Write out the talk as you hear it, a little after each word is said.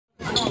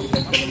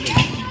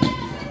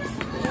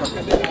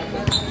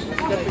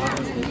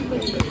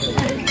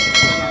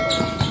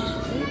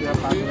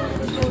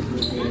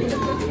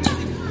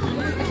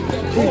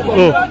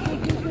Oh.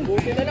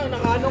 Buti na lang,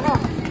 nakaano ka.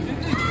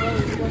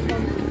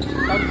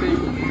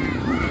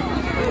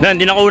 Nan,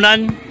 di nakunan.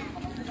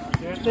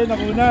 Serye,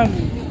 nakunan.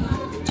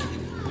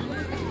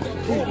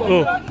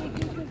 Oh.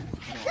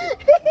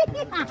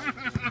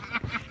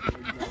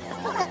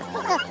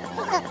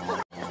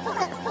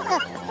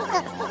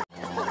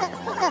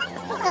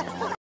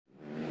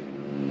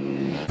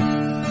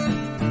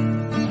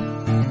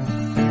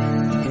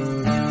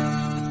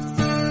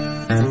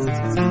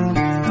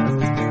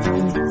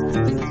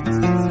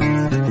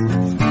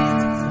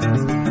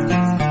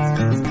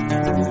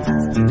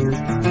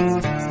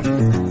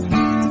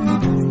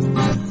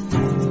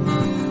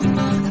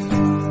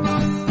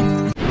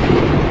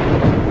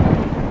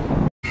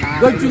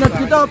 God, sinat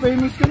kita,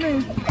 famous ka na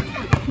eh.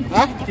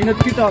 Ha? Sinat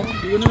kita,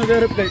 hindi ko na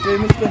nag-reply,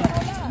 famous ka na.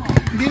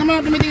 Hindi naman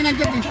ako tumitingin ng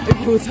chat eh. Eh,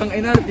 pusang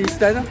ina,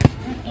 artista na.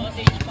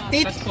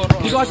 Tit!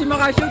 Hindi ko kasi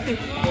makashoot eh.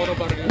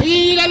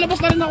 Ilalabas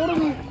na rin ako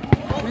rin.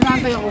 May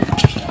naantay ako.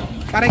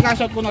 Para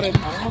i-cash-out ko na rin.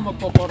 Ako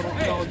magpo-forward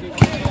ako dito.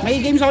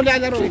 May games ako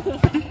lalaro eh.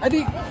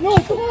 Adi,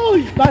 no,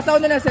 tumoy! Basta ko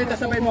na lang senta,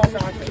 sabay mo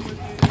ako sa cash.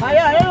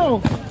 Kaya,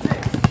 ano?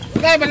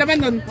 Okay, malaman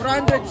nun.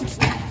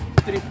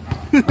 463.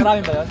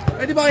 Marami ba yun?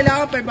 Eh di ba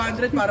kailangan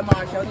 500 para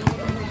maka-shout?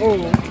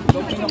 Oo.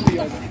 Lobby ng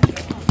biyan.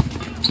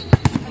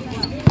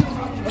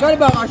 Magkano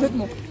ba ang ka-shout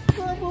mo?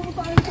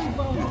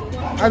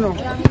 Ano?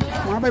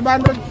 Mga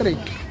 503.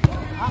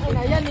 Akin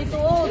na yan, ito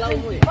oh.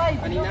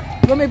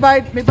 Di ba may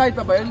bayad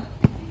pa ba yun?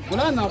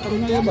 Wala na, pag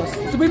nalabas.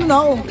 Sabihin mo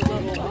na ako.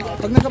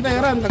 Pag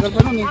nagkapera, tagal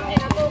pa nun eh.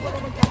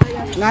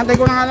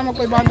 Naantay ko na nga lang mag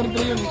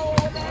 503 yun eh.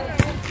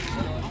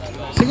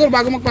 Siguro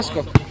bago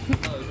magpasko.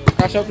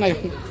 Cash out na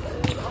yun.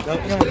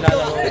 Dapat nga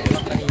maglalaro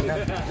lang kanina.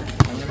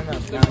 Ano naman,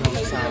 plano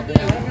magsabi.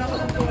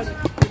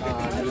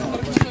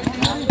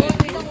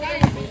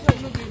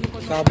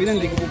 Sabi na,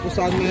 hindi ko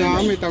pupusahan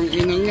Miami.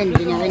 Tang-inang yan,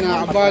 hindi na ako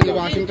nakakabal.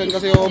 Washington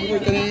kasi homeboy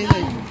kanina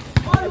eh.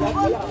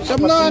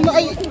 Siyam na ano,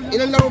 ay,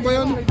 ilan laro ba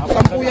yun?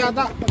 10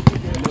 yata.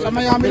 Sa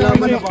Miami lang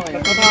naman,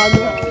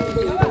 natalo.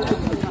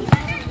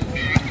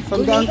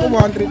 Sandaan ko,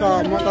 1-3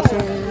 tama. Tapos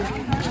yung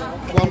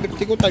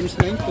 150 ko times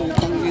 9,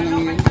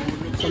 tang-inang yun.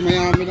 Sa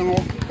Miami lang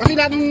ako. Kasi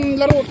lahat ng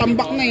laro,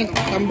 tambak na eh.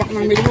 Tambak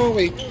ng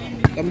Milwaukee,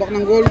 tambak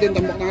ng Golden,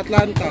 tambak ng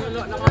Atlanta,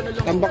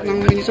 tambak ng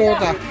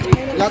Minnesota.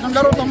 Lahat ng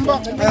laro, tambak.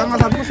 Kaya nga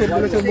sabi ko,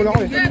 surbula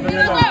ako eh.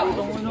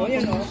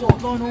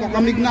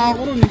 Kakamig na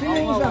ako ron eh.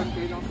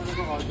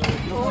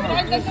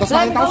 Tapos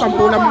nakita ko,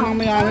 10 lamang ng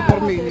Miami for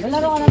me.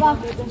 Laro ka na ba?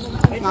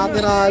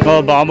 Nakatira.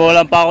 Oh, baka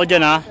mawalan pa ako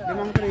dyan ha.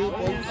 5 3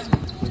 points.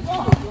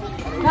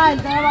 Kyle,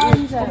 dalawa ka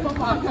rin sir.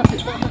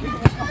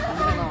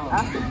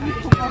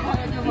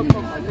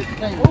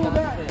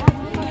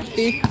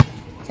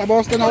 Sa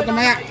Boston ako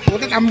tumaya.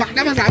 Puta, tambak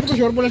naman. Sabi ko,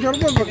 sure ball.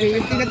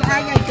 Pag-50 na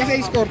tayo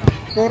kasi score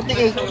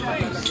 48.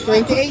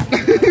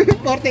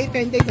 28.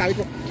 48-28. Sabi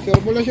ko,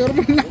 sure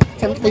ball na.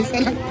 10 points na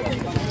lang.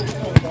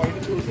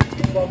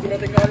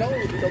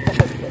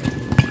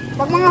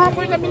 Pag mga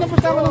hapon na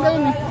pinapusta ko ng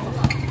gayon eh.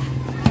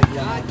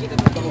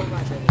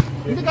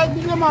 Hindi kahit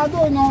di namado,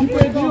 no?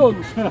 Pwede yun.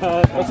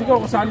 Kasi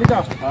ko, kasali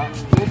ka.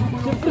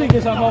 Siyempre,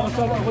 kasama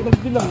ako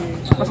nagbilang eh.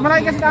 Mas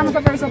malaki kasi tama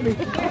sa first up eh.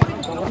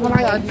 Mas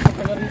malaki yan.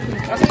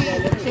 Kasi,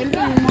 siyempre,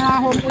 yung mga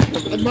home court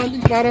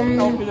advantage parang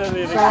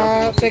sa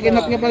second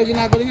half niya pala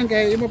ginagalingan.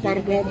 Kaya iba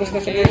parang bumabos na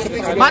sa first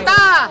up.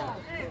 Mata!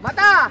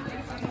 Mata!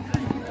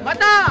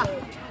 Mata!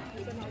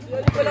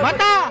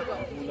 Mata!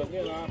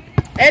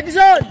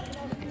 Edison!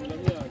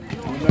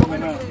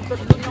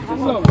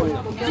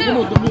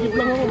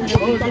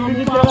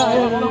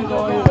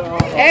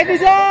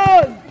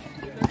 Edison!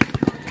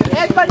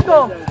 Headband ko!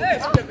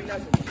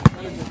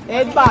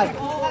 Headband!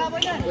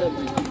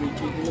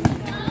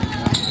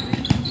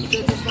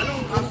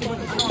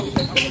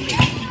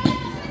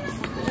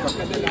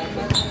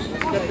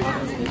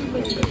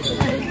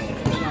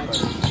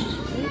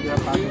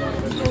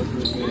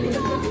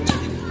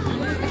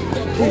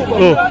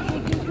 Oh.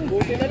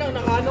 Buti na lang,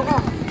 nakaano ka.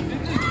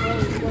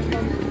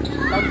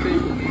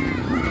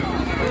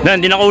 Nan,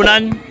 di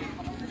nakunan.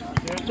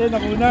 Serye,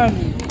 nakunan.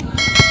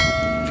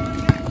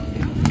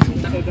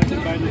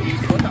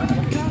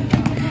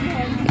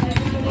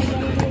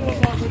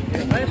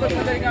 Ay, ba't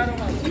pala yung ano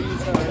ka?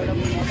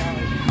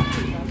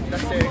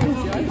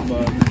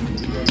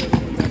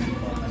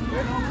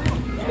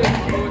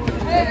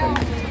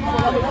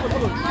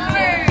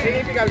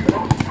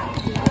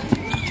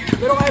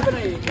 Pero kaya ba na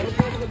eh?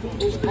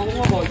 Ako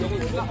nga ba?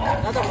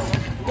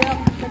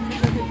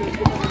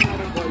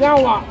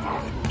 Yawa!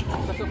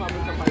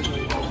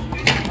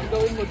 Ang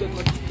gawin mo doon,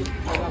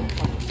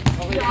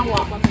 okay, yawa!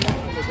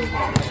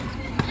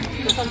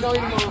 Tapos ang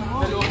gawin mo,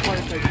 dalawang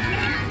quarter.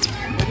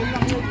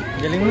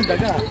 Galing mo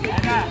daga.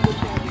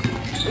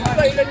 Ito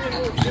ba ilan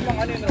yung mga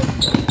ano yun?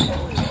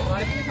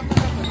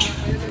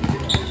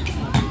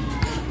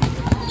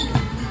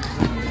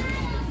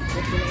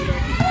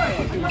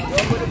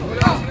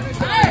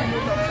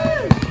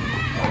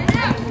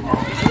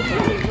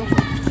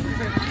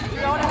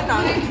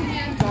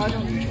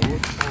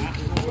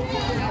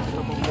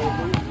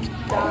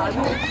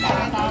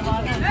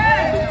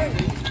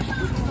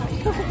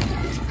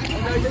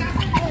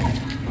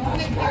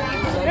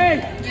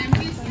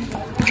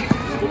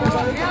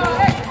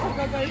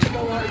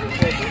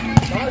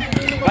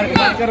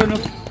 Kumain ka rin, no?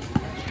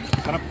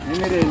 Sarap. Yung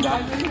merienda.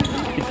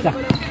 Pizza.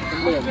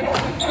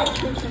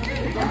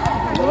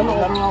 Ano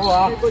ako,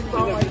 ha?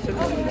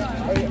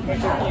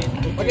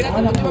 Pag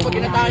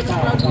kinatakin sa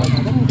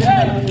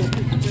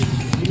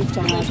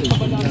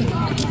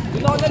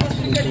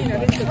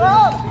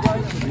crowd.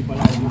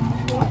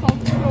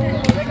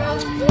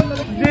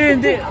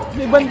 Hindi.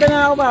 May banta na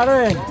ako,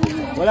 pare.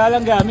 Wala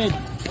lang gamit.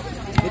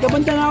 May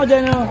kabanta na ako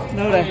dyan, no?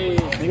 Naure.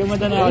 May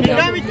kabanta na ako dyan.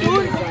 May gamit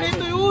yun!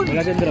 Kompleto yun!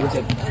 Wala dyan drum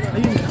set.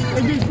 Ayun.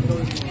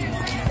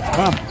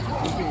 Ha?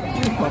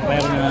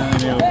 Papayag na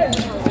yun.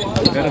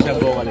 Pero siya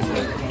vocalist.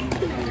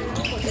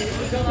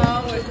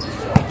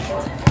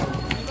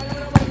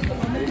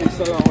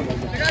 Isa lang ako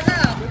lang.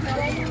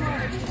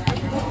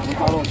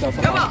 Parang siya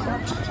sa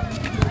kasa.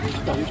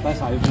 Tayo pa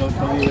sa'yo mo lang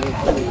tawiro.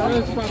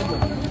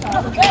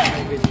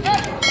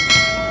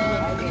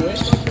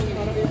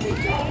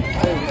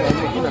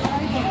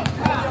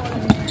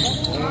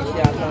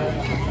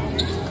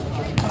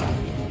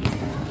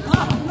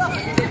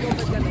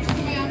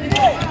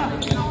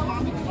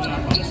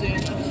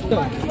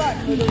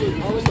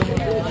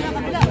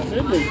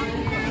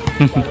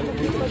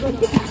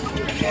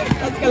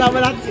 At kalaman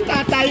natin si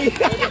tatay.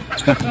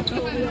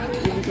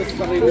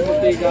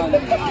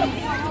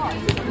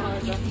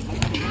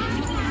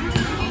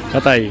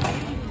 Tatay.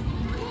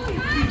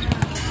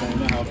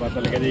 Haba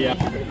talaga niya.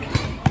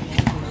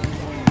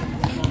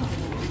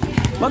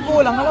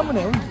 Magkulang, alam mo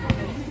na yun.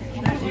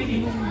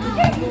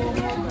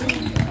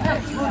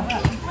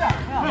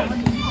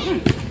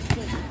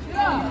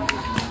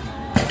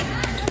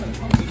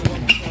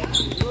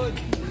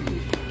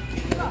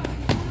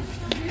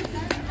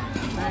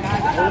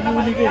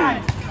 Huli ka eh.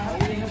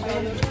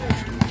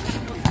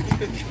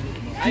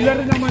 Sila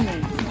rin naman eh.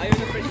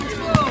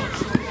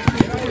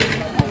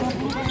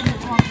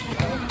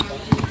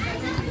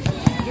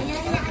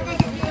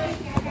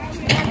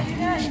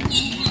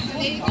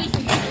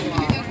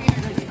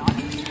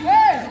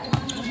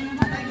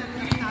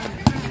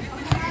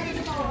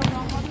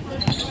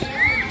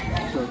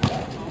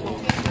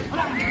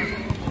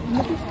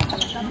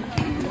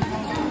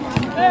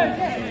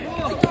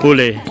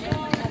 Huli.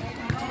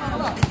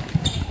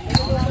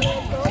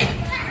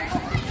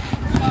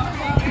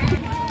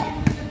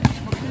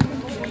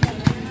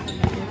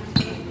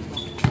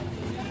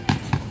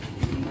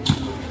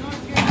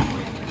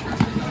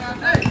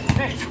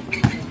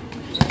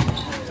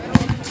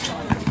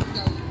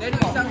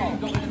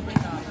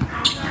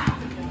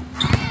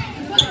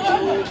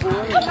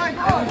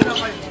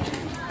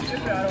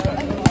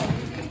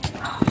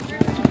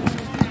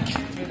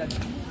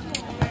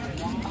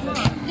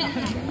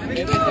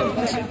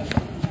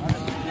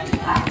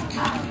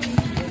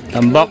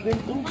 Tambak.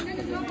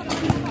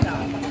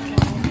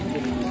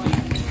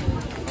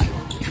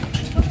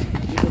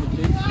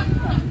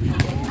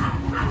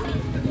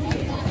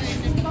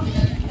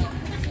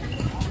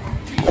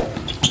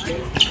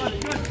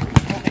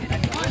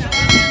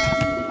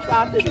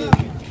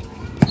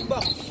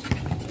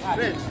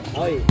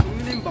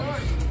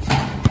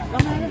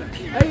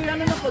 Ay,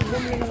 ano na pag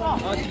bumili na nga.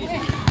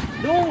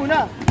 Doon muna.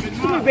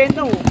 Gusto mo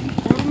ibenta mo.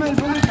 May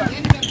bumili ka.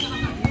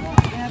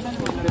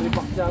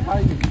 Nalipak siya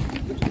tayo.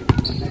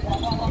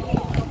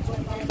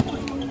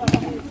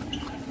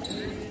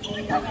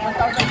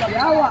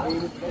 Yawa.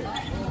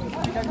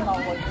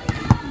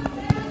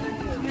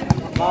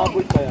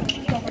 Makabul pa yan.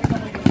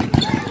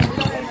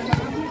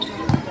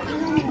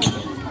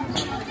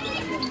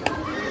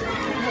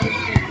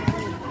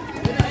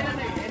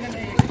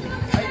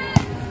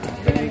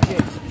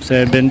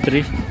 Seven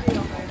 3.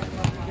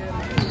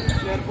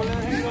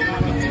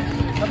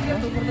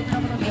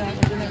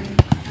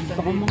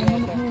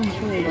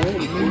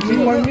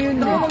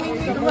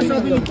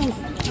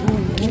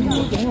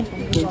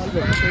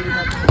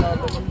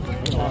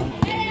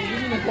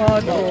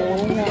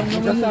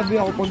 Sabi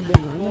ako pag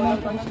gano'n.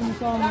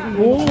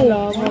 Oo.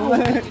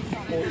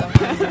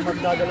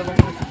 Magdadalawang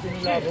isip yung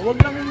labo. Huwag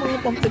lang yung mga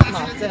complete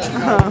master.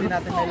 Hindi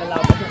natin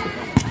nailalaban.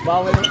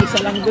 Bawal yung isa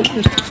lang doon.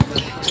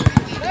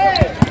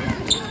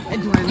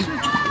 Edwin.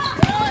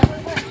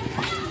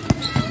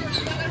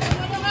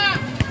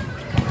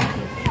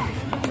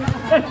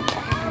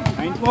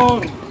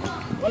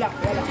 Wala.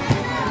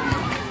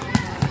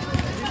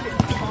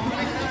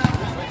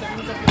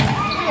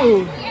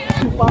 Oh,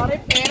 pare,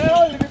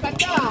 pero lumipat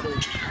ka.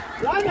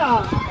 Wala na.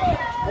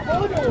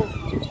 Abono.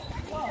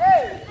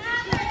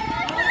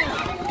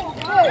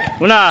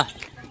 Una.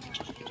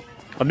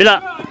 Kabila.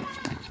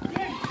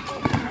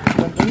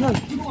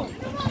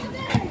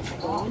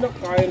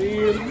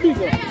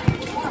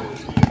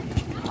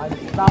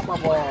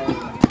 Unstoppable.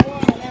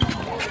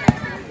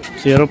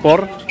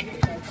 0-4.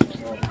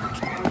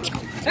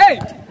 Hey!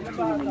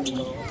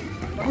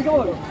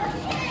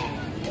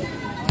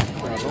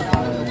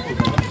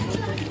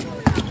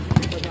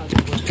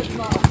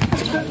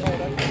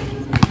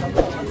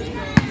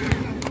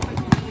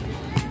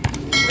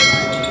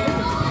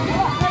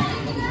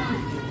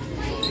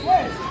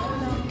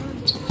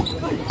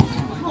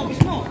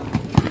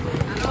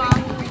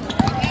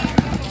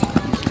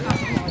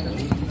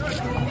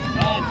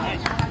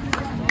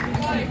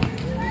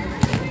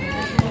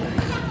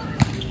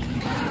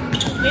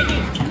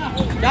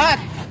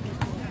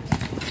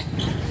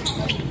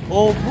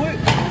 Oh, boy!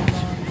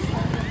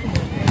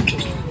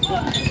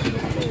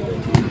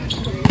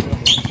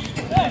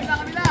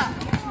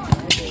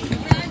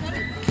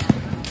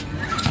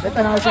 Ito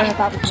na siya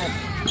natapos na.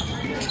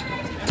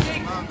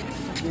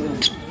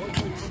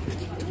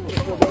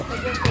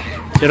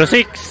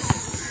 06.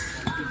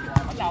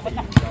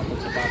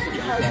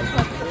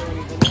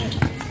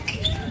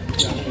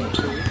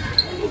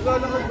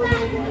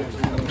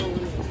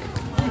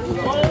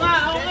 Oo nga,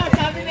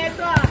 sabi na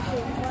ito ah.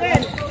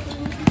 Tel!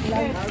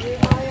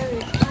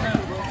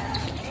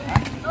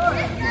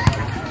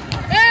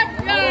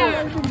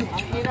 Ang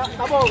ina,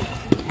 tabong.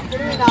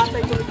 Pero yung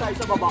naantay ko tayo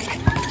sa baba.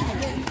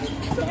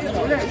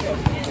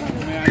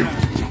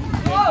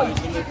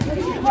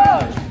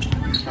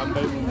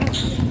 Kami.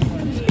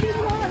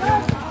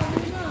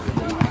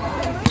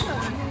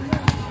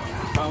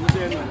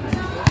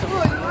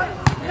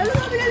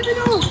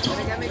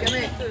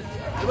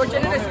 Libor siya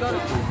na score.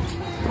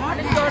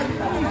 Score.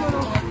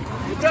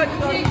 Libor,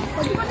 score.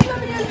 Pag di ba nila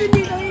pinalbin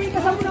dito,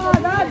 kasama na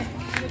agad.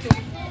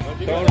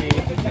 Sorry.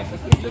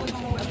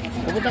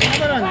 Pupunta ka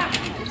ba nun?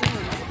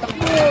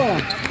 Takbo!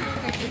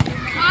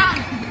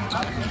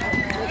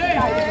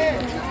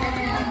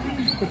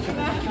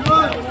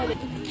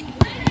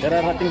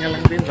 Kararating ka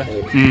lang din ba?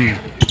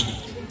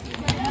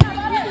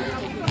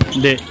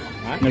 Hindi.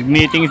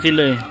 Nag-meeting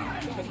sila eh.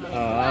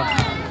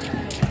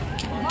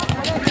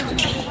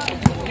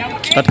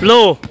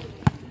 Tatlo.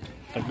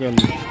 Tagal.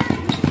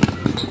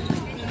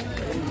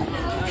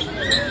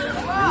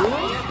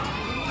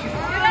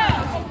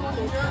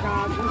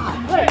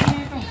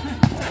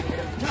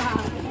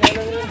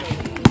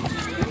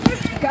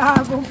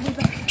 Kagong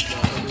puta.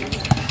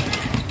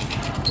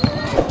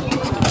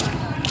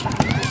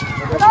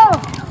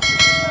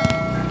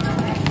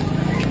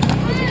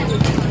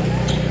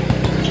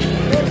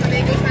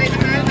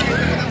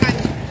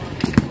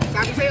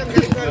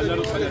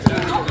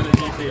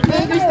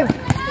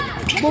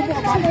 Bobo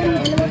ka ba?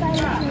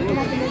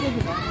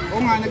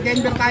 Oo nga,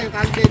 nag-Denver tayo,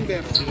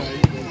 Denver.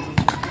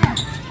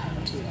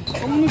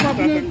 Kung hindi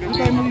sabi niya, hindi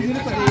tayo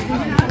mag-isilip sa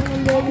Eagles.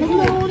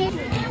 Naglaro ulit.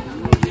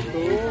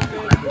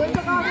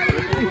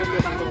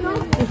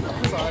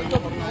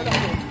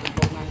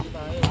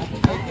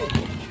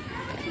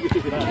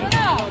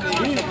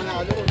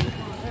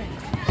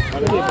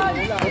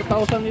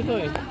 $4,000 ito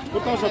eh.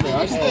 4,000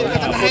 ba?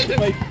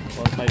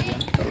 45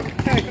 yan.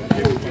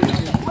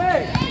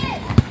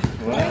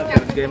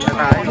 Third game na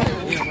tayo.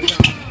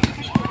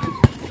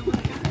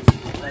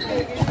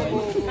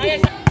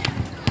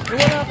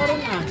 Wala ka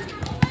ron ah.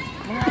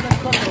 Mga alas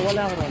 4,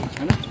 wala ka ron.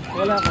 Ano?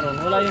 Wala ka ron.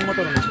 Wala yung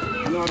motor mo.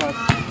 Ano oras?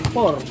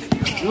 4.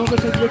 Ano ba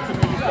sa vlog?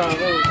 Sumilista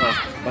ako.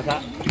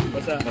 Basa?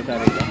 Basa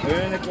rin ba?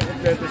 Ayun,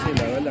 nagkukumpleto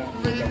sila. Wala.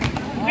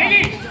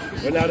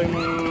 Wala rin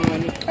mga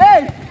ano.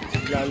 Hey!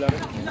 Lalaro.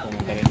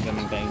 Pumunta rin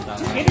kami tayong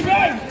tama.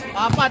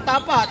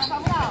 Tapat!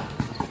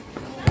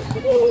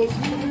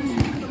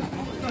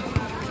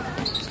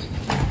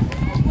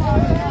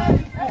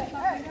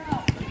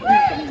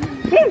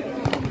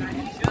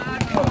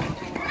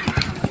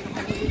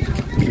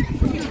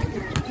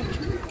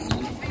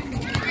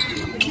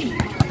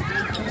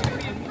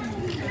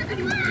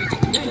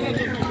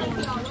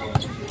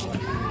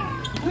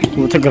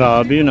 Puta,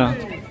 grabe yun ah.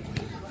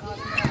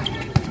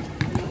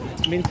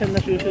 Minsan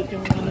nasusot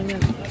yung ano niyan.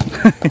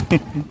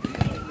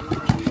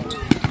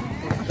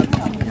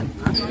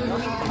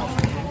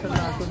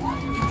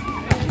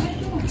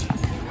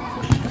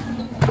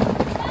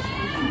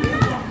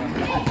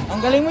 Ang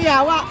galing mo,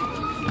 Yawa!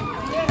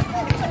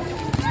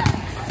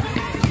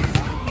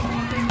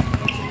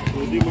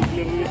 Hindi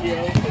maglaro siya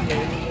ako.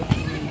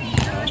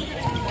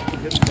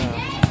 Ganda.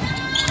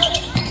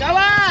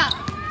 Yawa!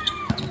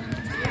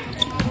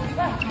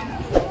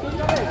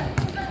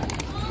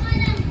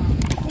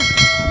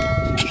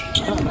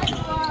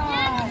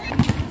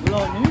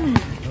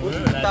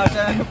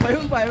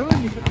 Ano pa yun?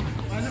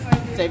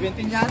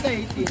 17 yata,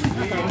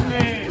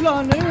 18.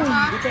 Wala na yun.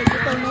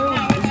 Dito na yun.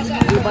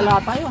 Hindi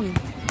balata yun. 7.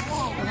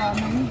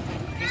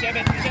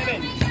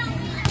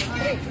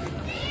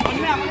 Ano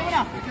na?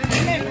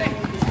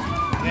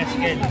 Next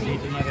game,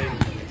 dito na rin.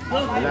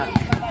 Wala.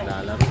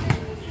 Lalaro.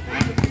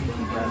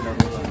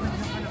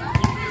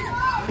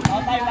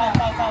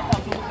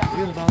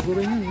 Yun, bago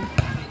rin yun.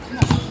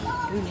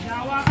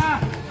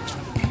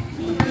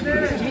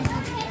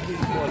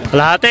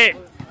 Kalahati.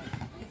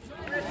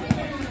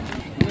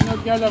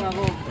 Nanood ka lang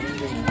ako.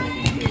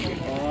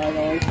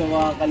 Ano, ito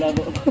mga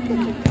kalaro.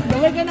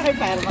 Gawin ka na kay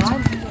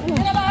Fireman.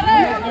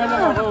 Nanood ka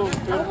lang ako.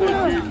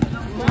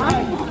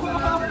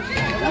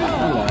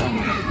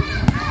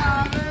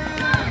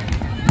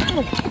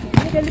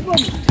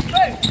 Telepon.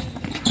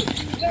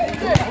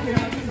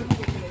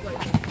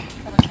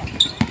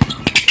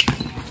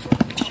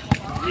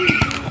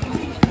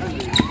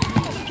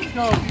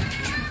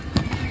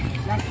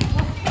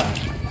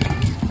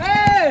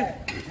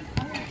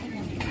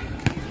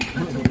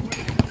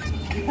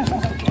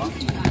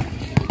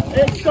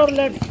 Score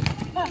left.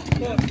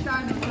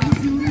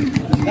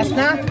 Last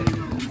na?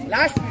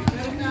 Last?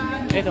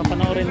 Ito,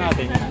 panoorin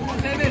natin.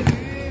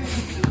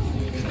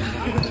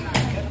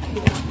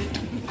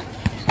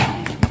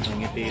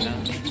 Konti na.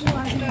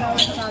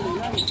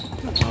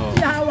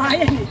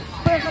 Nahawayan eh.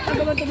 Kaya kapag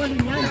naman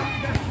tumalun yan.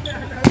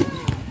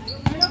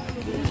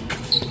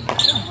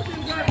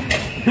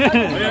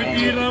 Ay, ang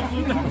hirap po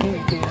na.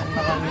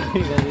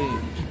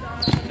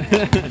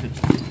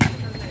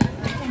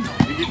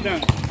 Higit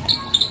na.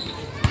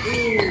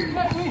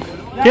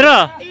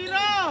 Tira!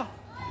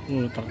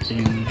 Utak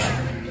din.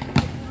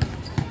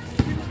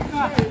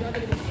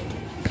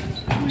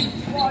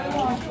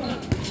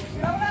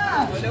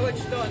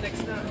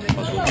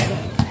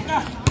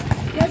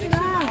 Yes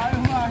na!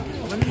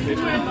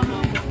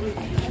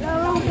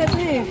 Alam mo,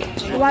 Kepi.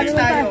 Gawa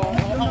naman tayo.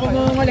 Ako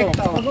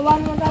mamangolekta. Pagawa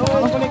naman tayo.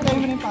 Mamangolekta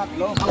mo ng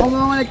tatlo. Ako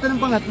mamangolekta ng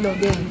pangatlo.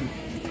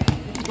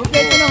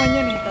 Kompleto naman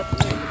yan eh.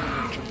 Tatlo.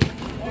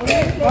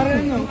 Para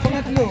ano,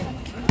 pangatlo.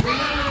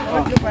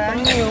 Pangatlo pa yan.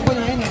 Ngayon ko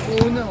na yan eh.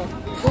 Una oh.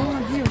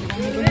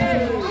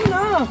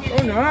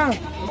 Una.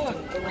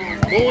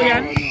 Buo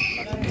yan.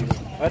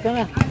 Ito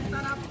na.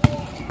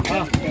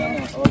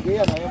 Okay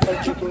yan. Ayun pa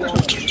dito yan.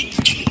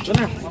 Ito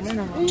na. Mamaya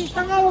na.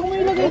 Tanga, huwag mo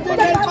ilagay ito.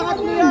 Dahil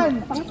pangatlo yan.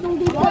 Pangatlong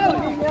dito.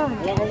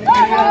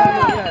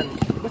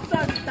 Basta,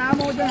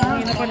 tama ko dyan ha.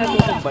 Hindi na pa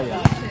natutog ba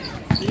yan?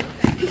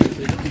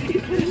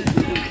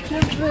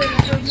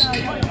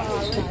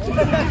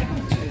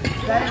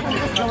 Dahil kung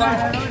gawa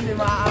na nun, hindi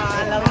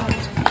maaalam.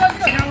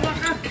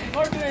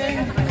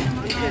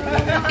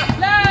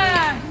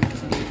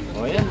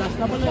 O yan, last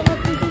na pala.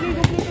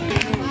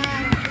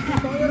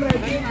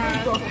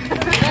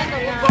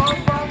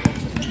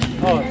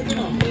 Oh, okay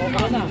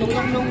na.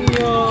 Tulong nung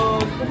yung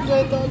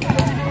kompleto.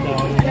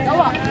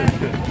 Gawa.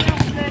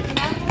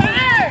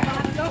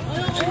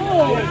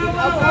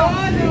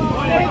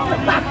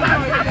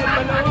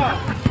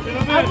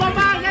 Ang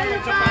mabagal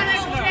yung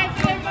parang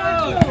sekre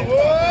mo!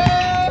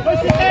 O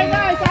si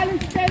Tenga, isali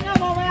si Tenga,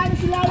 mamaya na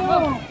sila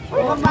mo!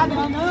 Ang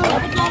mabagal na!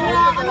 Bakit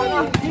mamaya ka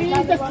lang? Si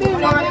Dustin!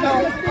 Bakit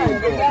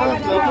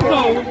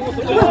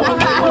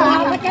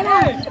ka na?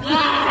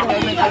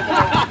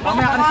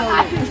 Mamaya ka na sa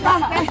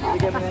uli.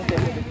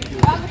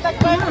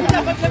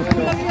 Dapat lang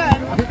kulang yan.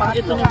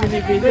 Ito na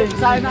binibigay.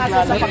 Sa'yo na asa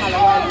sa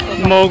pangalawa.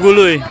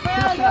 Magulo eh.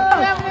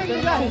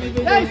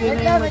 Guys,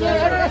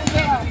 ano na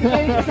sige?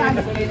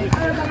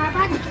 Ano ba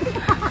nga?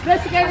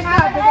 Guys, sige nga!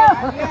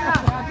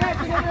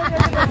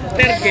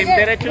 Third game,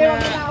 diretso na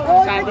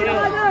sa ato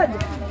lang.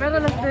 Pero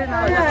last day na.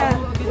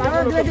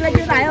 Dilag-dilag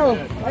tayo.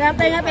 Wala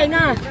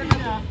penga-penga.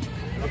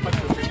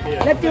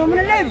 Let's go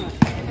muna live.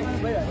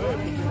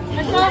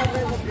 Let's go.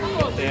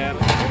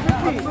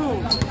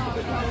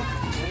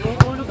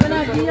 Ulog ka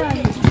na, diyan.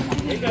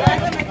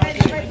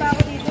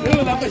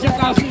 Wala pa siyang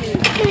kaso.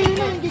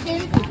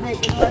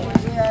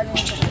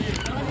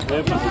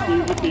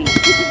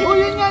 Oh,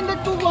 yun nga ang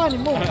nagtubuhan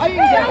mo. Ay,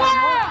 isa pa.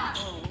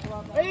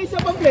 Ay, isa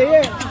pang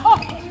player.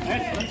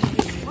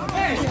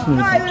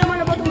 Ayaw naman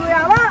na ba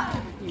tumuyawa?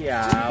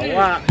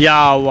 Yawa.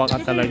 Yawa ka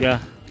talaga.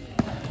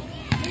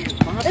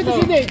 Ito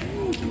si Dave.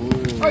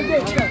 Ay,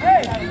 Dave.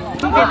 Hey!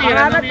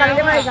 Pangalat pang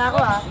lima, isa ako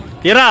ha.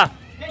 Tira!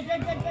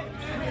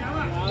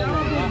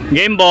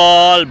 Game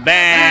ball!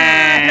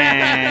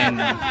 Bang!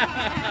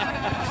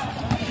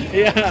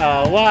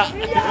 Yawa.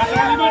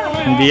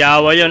 Hindi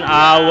yawa yun,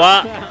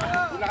 awa.